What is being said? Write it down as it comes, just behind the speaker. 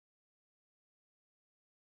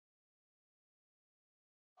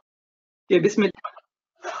Okay, Bismillah,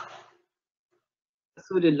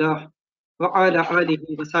 Rasulillah, wa ala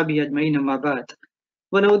alihi wa sahbihi ajma'in amma ba'd.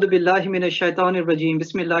 Wa na'udhu billahi minash shaitanir rajim.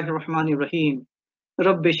 Bismillahir rahmanir rahim.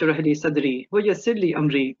 Rabbi shrah li sadri wa yassir li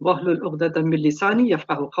amri wahlul 'uqdatam min lisani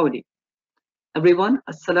yafqahu qawli. Everyone,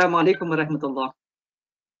 assalamu alaikum wa rahmatullah.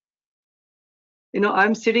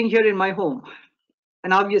 I'm sitting here in my home,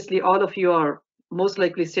 and obviously all of you are most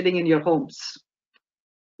likely sitting in your homes.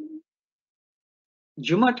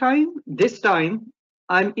 Jummah time, this time,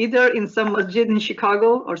 I'm either in some masjid in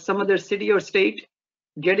Chicago or some other city or state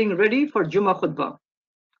getting ready for Jummah khutbah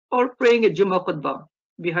or praying a Jummah khutbah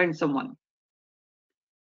behind someone.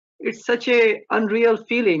 It's such a unreal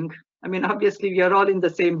feeling. I mean, obviously we are all in the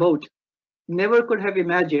same boat. Never could have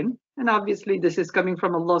imagined, and obviously this is coming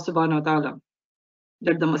from Allah subhanahu wa ta'ala,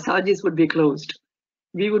 that the masajis would be closed.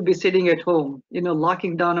 We would be sitting at home,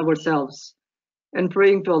 locking down ourselves and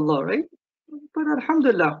praying to Allah, right? But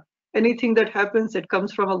alhamdulillah, anything that happens, it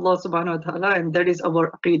comes from Allah subhanahu wa ta'ala, and that is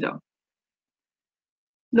our aqidah.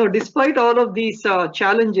 Now, despite all of these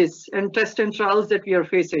challenges and tests and trials that we are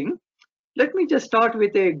facing, let me just start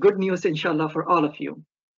with a good news, inshallah, for all of you.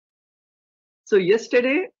 So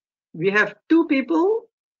yesterday, we have two people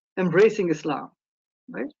embracing Islam,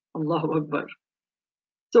 right? Allahu Akbar.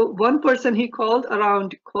 So one person, he called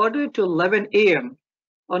around 10:45 a.m.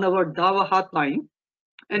 on our Dawah hotline,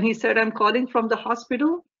 and he said, I'm calling from the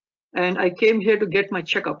hospital, and I came here to get my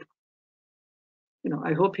checkup.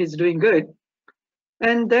 I hope he's doing good.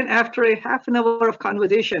 And then after a half an hour of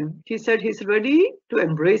conversation, he said he's ready to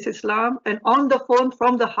embrace Islam. And on the phone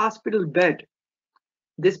from the hospital bed,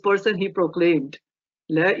 this person, he proclaimed,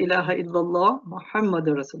 La ilaha illallah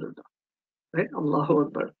Muhammadur Rasulullah. Right? Allahu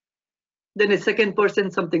Akbar. Then a second person,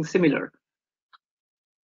 something similar.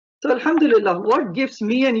 So alhamdulillah, what gives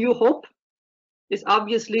me and you hope is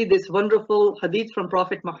obviously this wonderful hadith from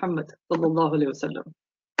Prophet Muhammad sallallahu alaihi wasallam.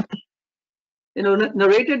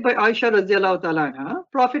 Narrated by Aisha radiallahu ta'ala anha,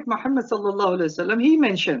 Prophet Muhammad sallallahu alaihi wasallam, he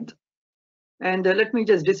mentioned, and let me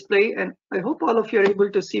just display, and I hope all of you are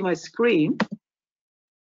able to see my screen.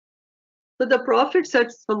 So the Prophet said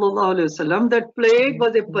sallallahu alaihi wasallam that plague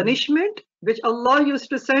was a punishment which Allah used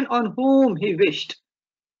to send on whom he wished,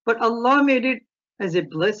 but Allah made it as a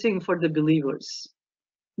blessing for the believers.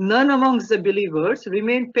 None amongst the believers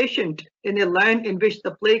remain patient in a land in which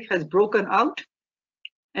the plague has broken out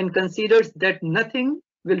and considers that nothing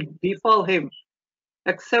will befall him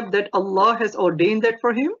except that Allah has ordained that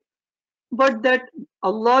for him, but that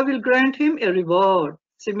Allah will grant him a reward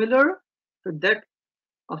similar to that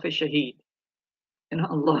of a shaheed.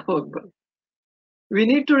 Allahu Akbar. We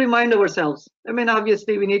need to remind ourselves. I mean,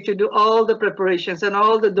 obviously we need to do all the preparations and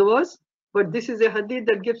all the du'as, but this is a hadith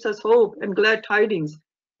that gives us hope and glad tidings.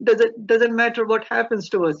 Doesn't matter what happens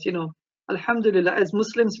to us, Alhamdulillah. As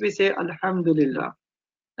Muslims, we say Alhamdulillah.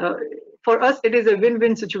 For us, it is a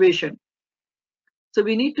win-win situation. So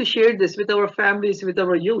we need to share this with our families, with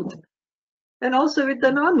our youth, and also with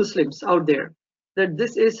the non-Muslims out there, that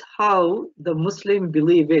this is how the Muslim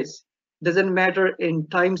belief is. Doesn't matter in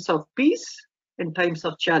times of peace, in times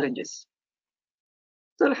of challenges.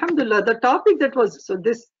 So alhamdulillah, the topic that was, so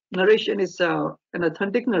this narration is an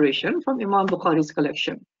authentic narration from Imam Bukhari's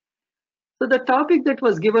collection. So the topic that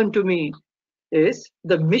was given to me is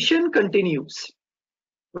the mission continues.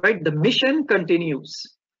 Right? The mission continues.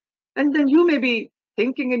 And then you may be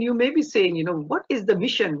thinking and you may be saying, what is the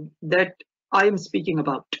mission that I am speaking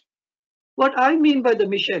about? What I mean by the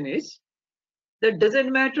mission is that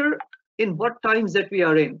doesn't matter in what times that we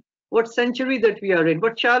are in, what century that we are in,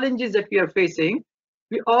 what challenges that we are facing,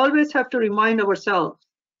 we always have to remind ourselves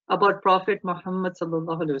about Prophet Muhammad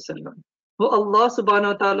sallallahu alaihi wasallam, who Allah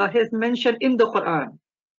subhanahu wa ta'ala has mentioned in the Quran,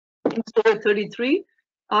 in Surah 33,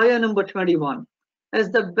 ayah number 21. As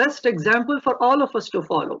the best example for all of us to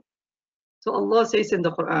follow. So Allah says in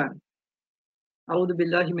the Quran, A'udhu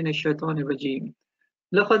billahi minash shaitanir rajim.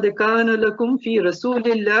 لَقَدْ كَانَ لَكُمْ فِي رَسُولِ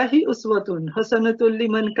اللَّهِ أُسْوَةٌ حَسَنَةٌ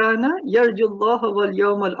لِمَنْ كَانَ يَرْجُو اللَّهَ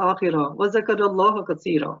وَالْيَوْمَ الْآخِرَ وَذَكَرَ اللَّهَ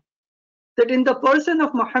كَثِيرًا. That in the person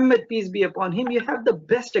of Muhammad, peace be upon him, you have the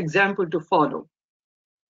best example to follow.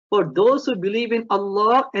 For those who believe in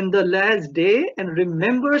Allah and the last day and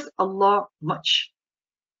remembers Allah much.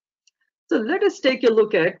 So let us take a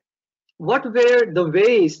look at what were the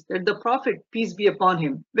ways that the Prophet, peace be upon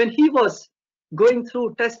him, when he was going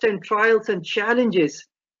through tests and trials and challenges,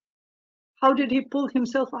 how did he pull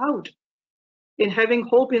himself out in having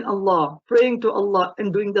hope in Allah, praying to Allah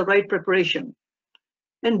and doing the right preparation.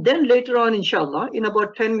 And then later on, inshallah, in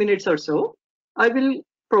about 10 minutes or so, I will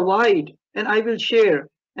provide and I will share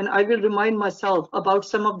and I will remind myself about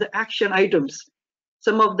some of the action items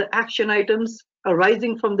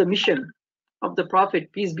arising from the mission of the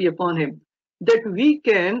Prophet, peace be upon him, that we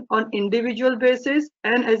can, on individual basis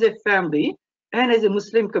and as a family and as a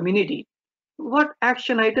Muslim community, what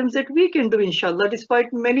action items that we can do, inshallah,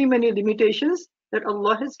 despite many, many limitations that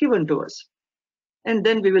Allah has given to us. And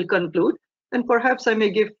then we will conclude. And perhaps I may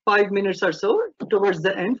give 5 minutes or so towards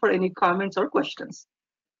the end for any comments or questions.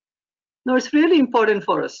 Now, it's really important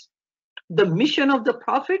for us. The mission of the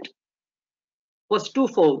Prophet was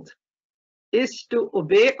twofold, is to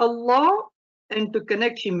obey Allah and to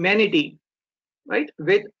connect humanity, right,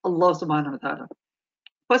 with Allah subhanahu wa ta'ala.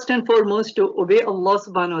 First and foremost, to obey Allah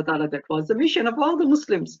subhanahu wa ta'ala. That was the mission of all the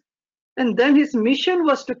Muslims. And then his mission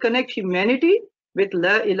was to connect humanity with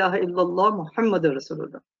La ilaha illallah Muhammadur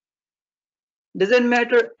Rasulullah. Doesn't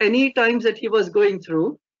matter any times that he was going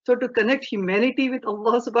through. So to connect humanity with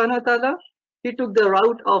Allah subhanahu wa ta'ala, he took the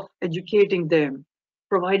route of educating them,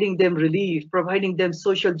 providing them relief, providing them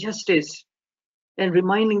social justice, and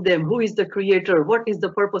reminding them who is the creator, what is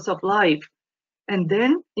the purpose of life, and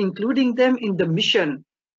then including them in the mission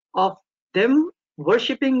of them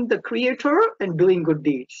worshipping the creator and doing good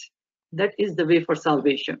deeds. That is the way for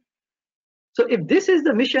salvation. So if this is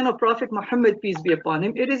the mission of Prophet Muhammad, peace be upon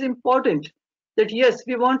him, it is important that yes,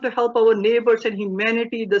 we want to help our neighbors and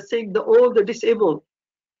humanity, the sick, the old, the disabled.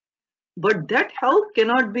 But that help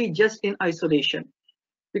cannot be just in isolation.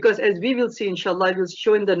 Because as we will see, inshallah, I will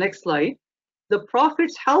show in the next slide, the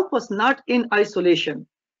Prophet's help was not in isolation.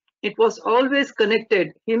 It was always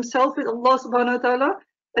connected himself with Allah subhanahu wa ta'ala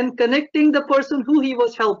and connecting the person who he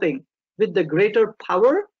was helping with the greater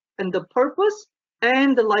power and the purpose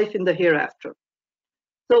and the life in the hereafter.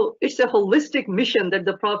 So it's a holistic mission that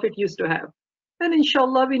the Prophet used to have. And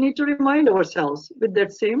inshallah, we need to remind ourselves with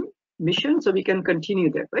that same mission so we can continue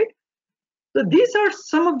that, right? So these are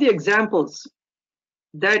some of the examples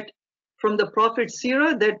that from the Prophet's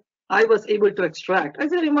seerah that I was able to extract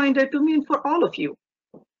as a reminder to me and for all of you.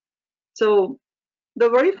 So the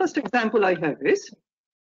very first example I have is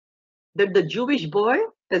that the Jewish boy,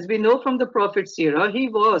 as we know from the Prophet's seerah,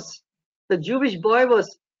 the Jewish boy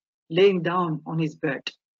was laying down on his bed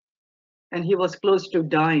and he was close to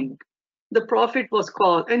dying. The Prophet was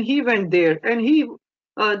called and he went there, and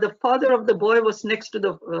the father of the boy was next to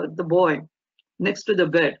the boy, next to the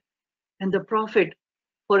bed. And the Prophet,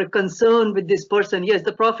 for a concern with this person, yes,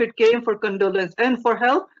 the Prophet came for condolence and for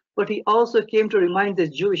help, but he also came to remind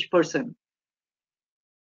this Jewish person,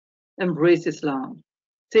 embrace Islam.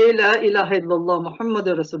 Say La ilaha illallah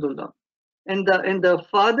Muhammadur Rasulullah. And the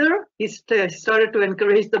father, he started to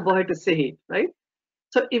encourage the boy to say it, right?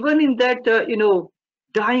 So even in that,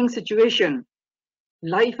 dying situation,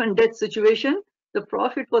 life and death situation, the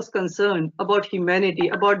Prophet was concerned about humanity,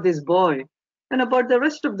 about this boy, and about the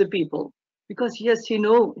rest of the people. Because yes,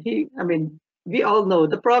 we all know,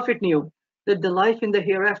 the Prophet knew that the life in the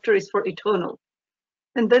hereafter is for eternal.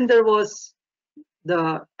 And then there was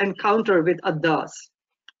the encounter with Addas.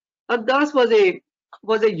 Addas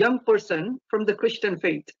was a young person from the Christian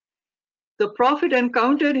faith. The Prophet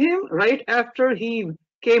encountered him right after he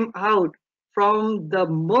came out from the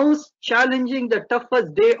most challenging, the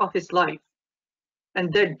toughest day of his life.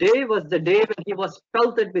 And that day was the day when he was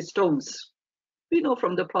pelted with stones. We know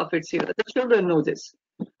from the Prophet's here, the children know this.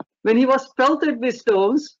 When he was pelted with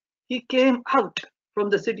stones, he came out from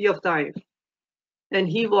the city of Taif. And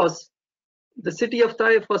the city of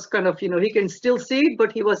Taif was kind of, he can still see it,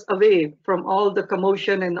 but he was away from all the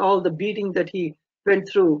commotion and all the beating that he went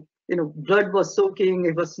through. Blood was soaking,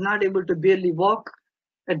 he was not able to barely walk.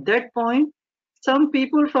 At that point, some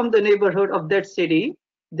people from the neighborhood of that city,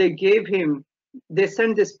 they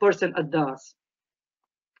sent this person Addas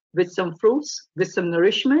with some fruits, with some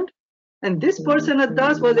nourishment. And this person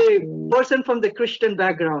Addas was a person from the Christian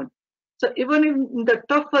background. So even in the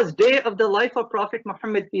toughest day of the life of Prophet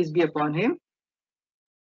Muhammad, peace be upon him,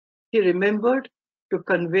 he remembered to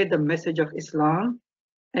convey the message of Islam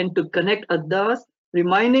and to connect Addas,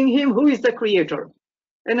 reminding him who is the creator.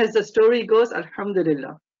 And as the story goes,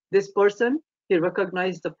 alhamdulillah, this person, he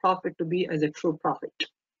recognized the Prophet to be as a true prophet.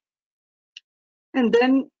 And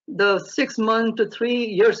then the 6 months to 3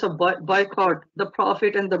 years of boycott, the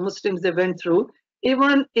Prophet and the Muslims, they went through,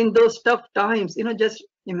 even in those tough times, just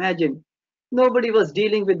imagine, nobody was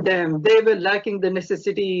dealing with them. They were lacking the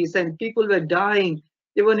necessities and people were dying.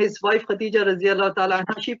 Even his wife Khadija radiallahu ta'ala,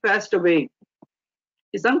 she passed away.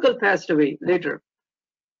 His uncle passed away later.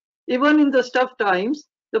 Even in those tough times,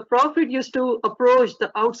 the Prophet used to approach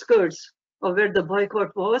the outskirts of where the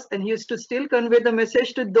boycott was, and he used to still convey the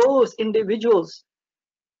message to those individuals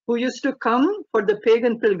who used to come for the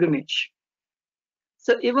pagan pilgrimage.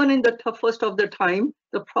 So even in the toughest of the time,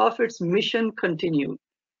 the Prophet's mission continued.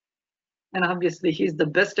 And obviously, he's the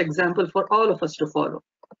best example for all of us to follow.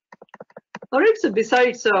 All right, so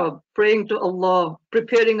besides praying to Allah,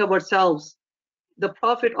 preparing ourselves, the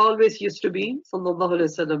Prophet always used to be, sallallahu alaihi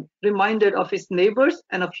wasallam, reminded of his neighbors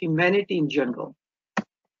and of humanity in general.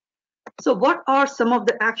 So what are some of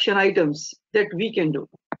the action items that we can do?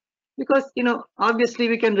 Because, obviously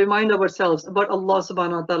we can remind ourselves about Allah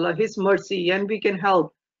subhanahu wa ta'ala, his mercy, and we can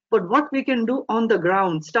help. But what we can do on the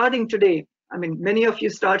ground, starting today, I mean, many of you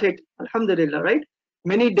started, alhamdulillah, right?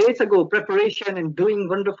 Many days ago, preparation and doing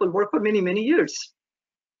wonderful work for many, many years.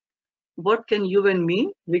 What can you and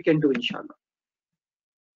me, we can do, inshallah.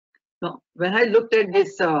 Now, when I looked at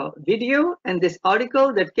this video and this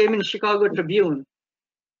article that came in Chicago Tribune,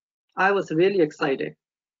 I was really excited.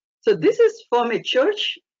 So this is from a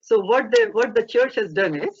church. So what the church has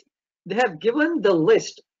done is they have given the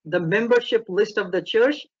list, the membership list of the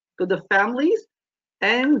church to the families,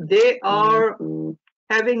 and they are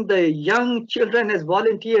having the young children as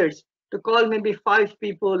volunteers to call maybe 5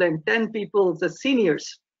 people and 10 people, the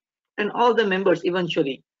seniors, and all the members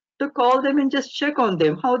eventually, to call them and just check on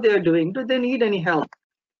them, how they are doing. Do they need any help?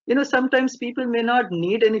 Sometimes people may not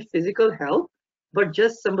need any physical help, but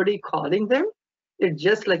just somebody calling them, it's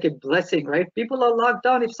just like a blessing, right? People are locked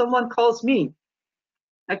down. If someone calls me,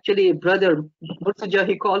 actually, brother Murtaja,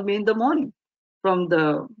 he called me in the morning from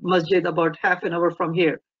the masjid about half an hour from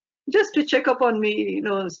here, just to check up on me.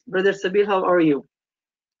 Brother Sabeel, how are you?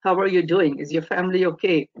 How are you doing? Is your family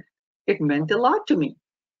okay? It meant a lot to me.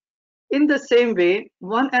 In the same way,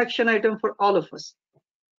 one action item for all of us.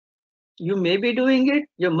 You may be doing it,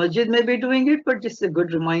 your masjid may be doing it, but just a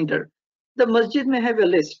good reminder. The masjid may have a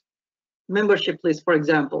list, membership list, for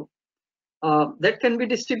example, that can be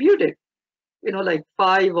distributed. Like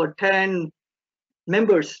 5 or 10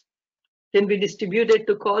 members can be distributed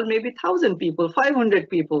to call maybe 1,000 people, 500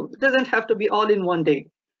 people. It doesn't have to be all in one day.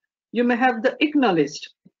 You may have the ICNA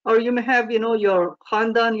list, or you may have, your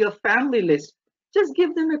khandan, your family list. Just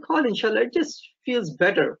give them a call, inshallah. It just feels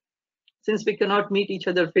better since we cannot meet each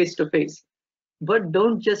other face to face. But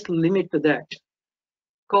don't just limit to that.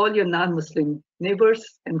 Call your non-Muslim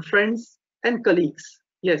neighbors and friends and colleagues.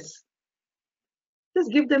 Yes.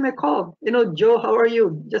 Just give them a call. Joe, how are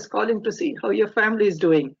you? Just calling to see how your family is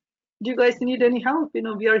doing. Do you guys need any help?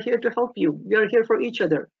 We are here to help you. We are here for each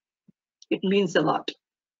other. It means a lot.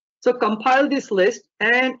 So compile this list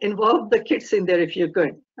and involve the kids in there if you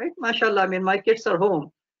could. Right? MashaAllah, I mean, my kids are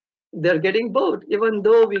home. They're getting bored, even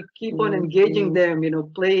though we keep on engaging them,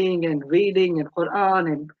 playing and reading and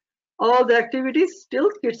Quran and all the activities, still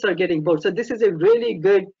kids are getting bored. So this is a really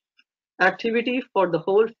good activity for the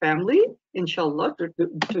whole family, inshallah,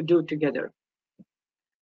 to do together.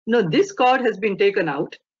 Now, this card has been taken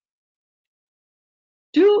out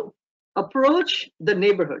to approach the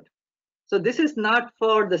neighborhood. So this is not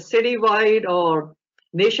for the citywide or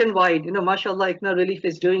nationwide, mashallah, ICNA Relief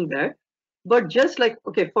is doing that. But just like,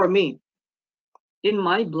 okay, for me, in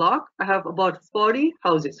my block, I have about 40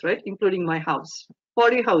 houses, right? Including my house,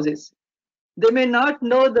 40 houses. They may not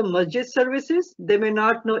know the masjid services. They may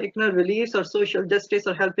not know ICNA Reliefs or social justice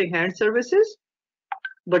or helping hand services,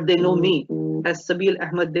 but they know me as Sabeel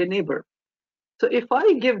Ahmed, their neighbor. So if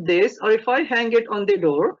I give this or if I hang it on the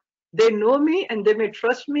door, they know me and they may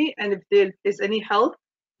trust me. And if there is any help,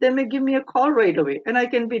 they may give me a call right away. And I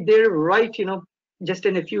can be there right, just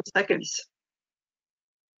in a few seconds.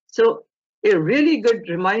 So a really good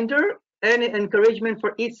reminder and encouragement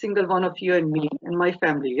for each single one of you and me and my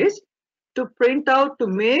family is to print out, to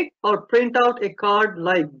make or print out a card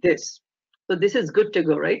like this. So this is good to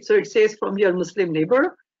go, right? So it says from your Muslim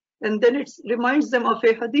neighbor, and then it reminds them of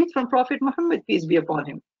a hadith from Prophet Muhammad, peace be upon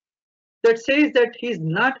him, that says that he's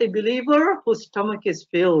not a believer whose stomach is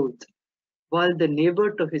filled while the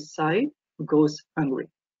neighbor to his side goes hungry.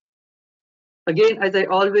 Again, as I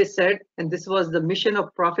always said, and this was the mission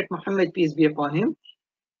of Prophet Muhammad, peace be upon him,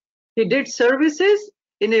 he did services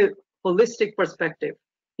in a holistic perspective.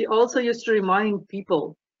 He also used to remind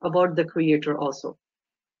people about the Creator also.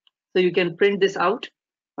 So you can print this out.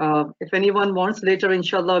 If anyone wants later,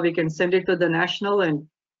 inshallah, we can send it to the national, and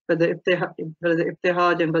for the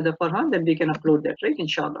Iftihad and Brother Farhan, then we can upload that, right?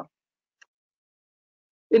 Inshallah.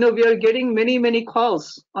 We are getting many, many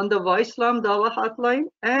calls on the Islam Dawah hotline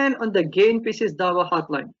and on the Gain Pieces Dawah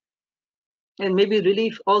hotline. And maybe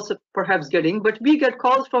Relief also perhaps getting, but we get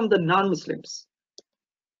calls from the non-Muslims.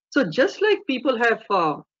 So just like people have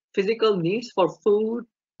physical needs for food,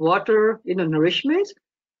 water, nourishment,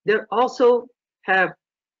 they also have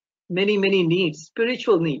many, many needs,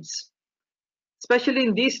 spiritual needs. Especially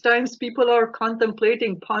in these times, people are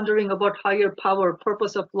contemplating, pondering about higher power,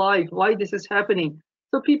 purpose of life, why this is happening.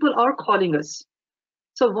 So people are calling us.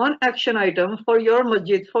 So one action item for your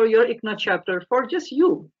masjid, for your ICNA chapter, for just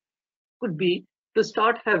you, could be to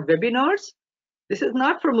start have webinars. This is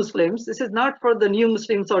not for Muslims. This is not for the new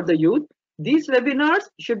Muslims or the youth. These webinars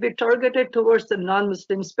should be targeted towards the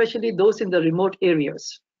non-Muslims, especially those in the remote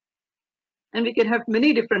areas. And we can have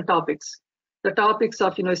many different topics. The topics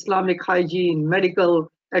of Islamic hygiene,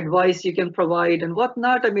 medical advice you can provide, and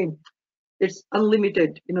whatnot. I mean, it's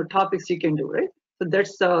unlimited topics you can do, right? So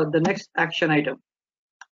that's the next action item.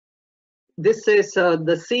 This is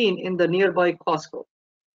the scene in the nearby Costco.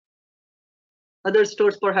 Other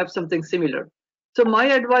stores perhaps something similar. So my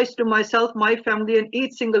advice to myself, my family, and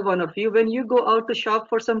each single one of you, when you go out to shop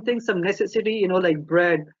for something, some necessity, like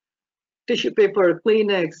bread, tissue paper,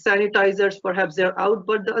 Kleenex, sanitizers, perhaps they're out,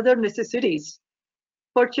 but the other necessities,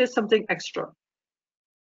 purchase something extra.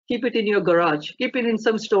 Keep it in your garage, keep it in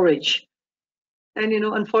some storage. And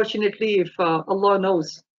unfortunately, if Allah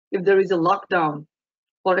knows, if there is a lockdown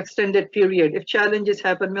for extended period, if challenges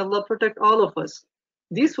happen, may Allah protect all of us.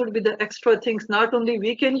 These would be the extra things not only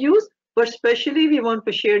we can use, but especially we want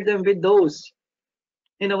to share them with those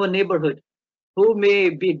in our neighborhood who may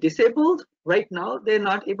be disabled right now, they're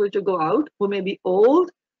not able to go out, who may be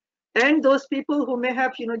old, and those people who may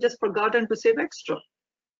have just forgotten to save extra.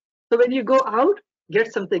 So when you go out,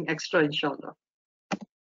 get something extra, inshallah.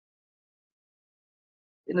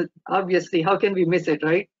 Obviously, how can we miss it,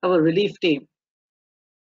 right? Our relief team.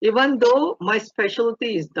 Even though my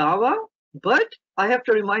specialty is dawah, but I have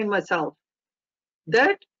to remind myself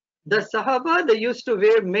that the Sahaba, they used to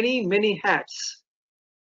wear many, many hats.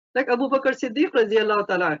 Like Abu Bakr Siddiq radiallahu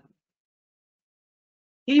ta'ala.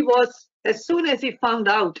 He was, as soon as he found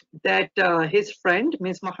out that his friend,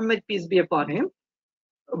 means Muhammad, peace be upon him,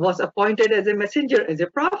 was appointed as a messenger, as a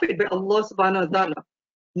prophet by Allah subhanahu wa ta'ala.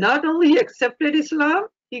 Not only he accepted Islam,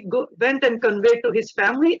 he went and conveyed to his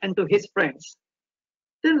family and to his friends.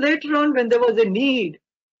 Then later on, when there was a need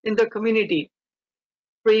in the community,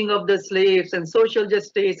 freeing of the slaves and social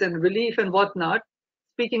justice and relief and whatnot,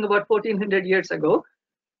 speaking about 1400 years ago,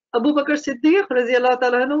 Abu Bakr Siddiq, radiallahu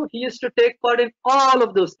ta'ala, he used to take part in all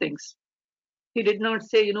of those things. He did not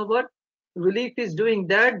say, you know what, relief is doing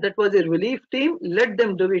that, that was a relief team, let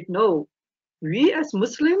them do it. No. We as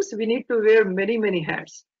Muslims, we need to wear many, many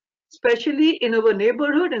hats, especially in our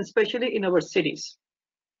neighborhood and especially in our cities.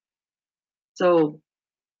 So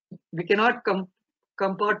we cannot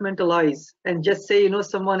compartmentalize and just say,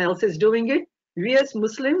 someone else is doing it. We as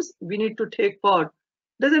Muslims, we need to take part.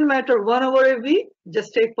 Doesn't matter 1 hour a week,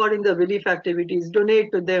 just take part in the relief activities,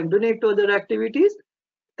 donate to them, donate to other activities.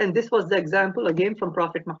 And this was the example again from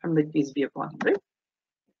Prophet Muhammad, peace be upon him, right?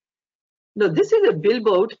 Now, this is a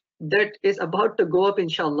billboard that is about to go up,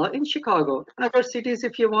 inshallah, in Chicago. Other cities,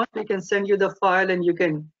 if you want, we can send you the file and you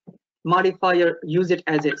can modify or use it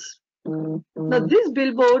as is. Now, this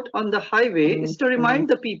billboard on the highway is to remind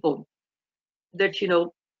the people that,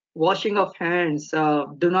 washing of hands,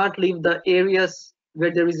 do not leave the areas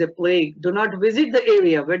where there is a plague, do not visit the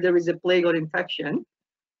area where there is a plague or infection.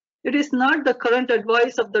 It is not the current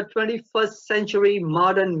advice of the 21st century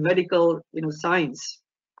modern medical science.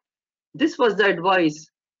 This was the advice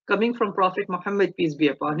coming from Prophet Muhammad, peace be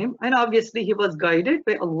upon him, and obviously he was guided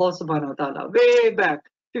by Allah subhanahu wa ta'ala way back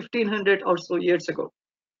 1500 or so years ago.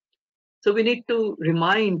 So we need to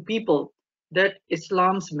remind people that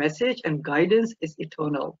Islam's message and guidance is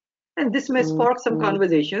eternal. And this may spark some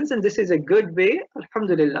conversations, and this is a good way,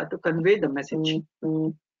 alhamdulillah, to convey the message.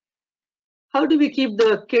 How do we keep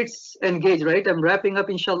the kids engaged, right? I'm wrapping up,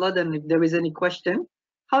 inshallah, then if there is any question.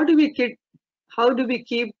 How do we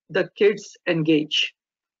keep the kids engaged?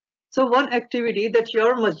 So one activity that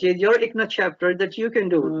your masjid, your ICNA chapter that you can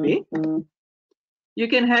do would be, you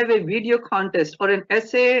can have a video contest or an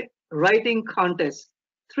essay writing contest,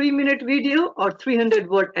 3-minute video or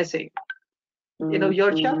 300-word essay.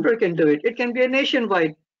 Your chapter can do it. It can be a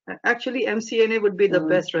nationwide. Actually, MCNA would be the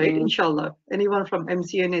best, right? Inshallah. Anyone from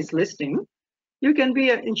MCNA is listening. You can be,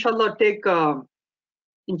 inshallah, take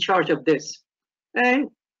in charge of this. And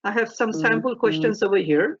I have some sample questions over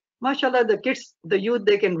here. MashaAllah, the kids, the youth,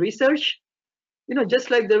 they can research. Just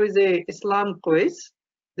like there is a Islam quiz,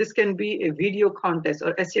 this can be a video contest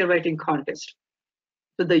or essay writing contest.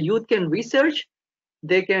 So the youth can research,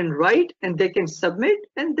 they can write, and they can submit,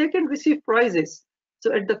 and they can receive prizes.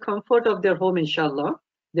 So at the comfort of their home, inshallah,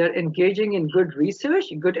 they're engaging in good research,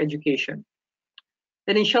 good education.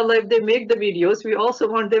 And inshallah, if they make the videos, we also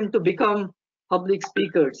want them to become public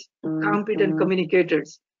speakers, competent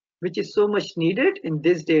communicators, which is so much needed in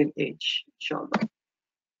this day and age, inshallah.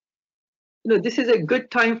 This is a good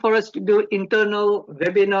time for us to do internal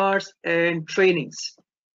webinars and trainings.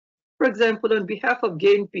 For example, on behalf of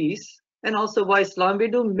Gain Peace, And also by Islam, we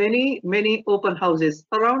do many open houses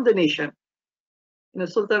around the nation.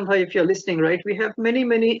 Sultan Bhai, if you're listening, right, we have many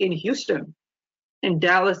in Houston, in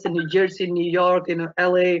Dallas, in New Jersey, New York,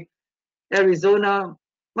 LA, Arizona,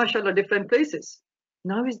 mashallah, different places.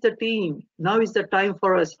 Now is the team. Now is the time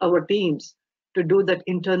for us, our teams, to do that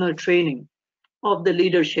internal training of the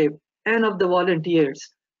leadership and of the volunteers,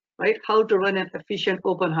 right? How to run an efficient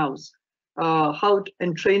open house,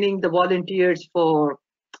 and training the volunteers for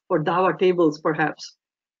dawah tables, perhaps.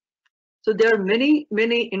 So there are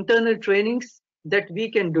many internal trainings that we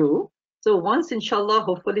can do. So once, inshallah,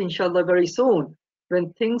 hopefully, inshallah, very soon,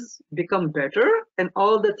 when things become better and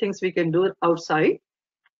all the things we can do outside,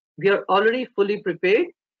 we are already fully prepared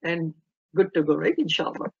and good to go, right?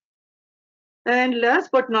 Inshallah. And last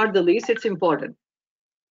but not the least, it's important.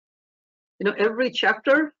 Every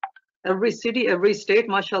chapter, every city, every state,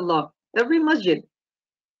 mashallah, every masjid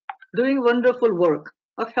doing wonderful work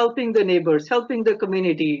of helping the neighbors, helping the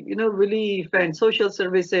community, relief and social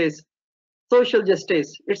services, social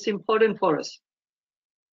justice. It's important for us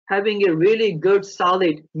having a really good,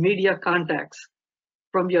 solid media contacts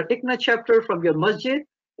from your ICNA chapter, from your masjid,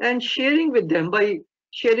 and sharing with them by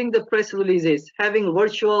sharing the press releases, having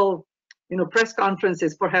virtual, press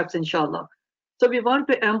conferences, perhaps, inshallah. So we want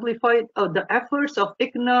to amplify the efforts of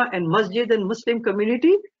ICNA and masjid and Muslim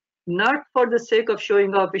community, not for the sake of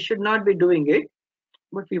showing off. We should not be doing it,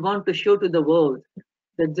 but we want to show to the world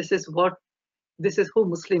that this is who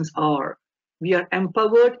Muslims are. We are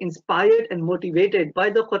empowered, inspired, and motivated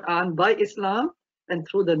by the Quran, by Islam, and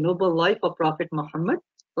through the noble life of Prophet Muhammad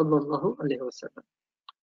sallallahu alaihi wasallam.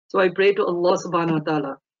 So I pray to Allah subhanahu wa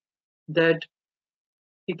ta'ala that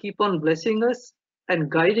He keep on blessing us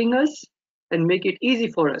and guiding us and make it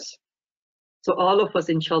easy for us. So all of us,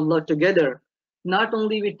 inshallah, together, not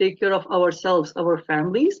only we take care of ourselves, our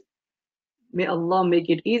families, may Allah make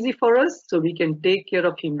it easy for us so we can take care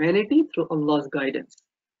of humanity through Allah's guidance.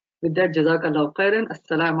 With that, Jazakallahu khairan.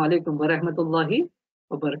 Assalamu alaikum wa rahmatullahi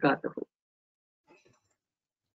wa barakatuhu.